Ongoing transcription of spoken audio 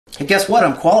And guess what?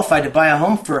 I'm qualified to buy a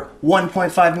home for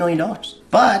 $1.5 million.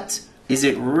 But is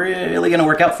it really going to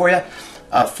work out for you?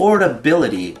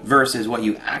 Affordability versus what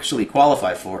you actually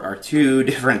qualify for are two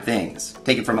different things.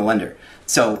 Take it from a lender.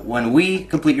 So when we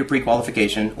complete your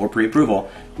pre-qualification or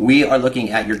pre-approval, we are looking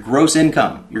at your gross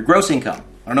income. Your gross income.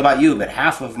 I don't know about you, but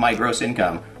half of my gross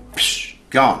income,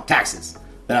 gone, taxes.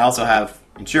 Then I also have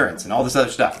insurance and all this other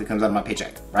stuff that comes out of my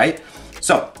paycheck, right?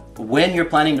 So when you're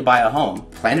planning to buy a home,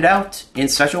 plan it out in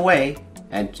such a way,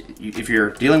 and if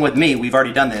you're dealing with me, we've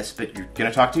already done this, but you're going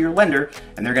to talk to your lender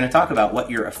and they're going to talk about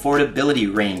what your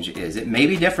affordability range is. It may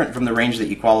be different from the range that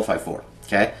you qualify for,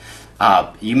 okay?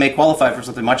 You may qualify for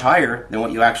something much higher than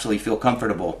what you actually feel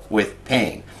comfortable with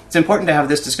paying. It's important to have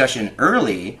this discussion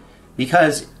early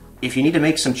because if you need to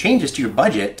make some changes to your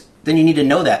budget, then you need to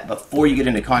know that before you get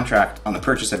into contract on the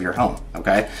purchase of your home,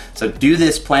 okay? So do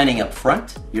this planning up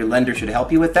front. Your lender should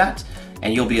help you with that,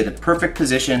 and you'll be in the perfect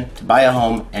position to buy a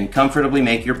home and comfortably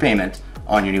make your payment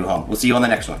on your new home. We'll see you on the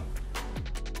next one.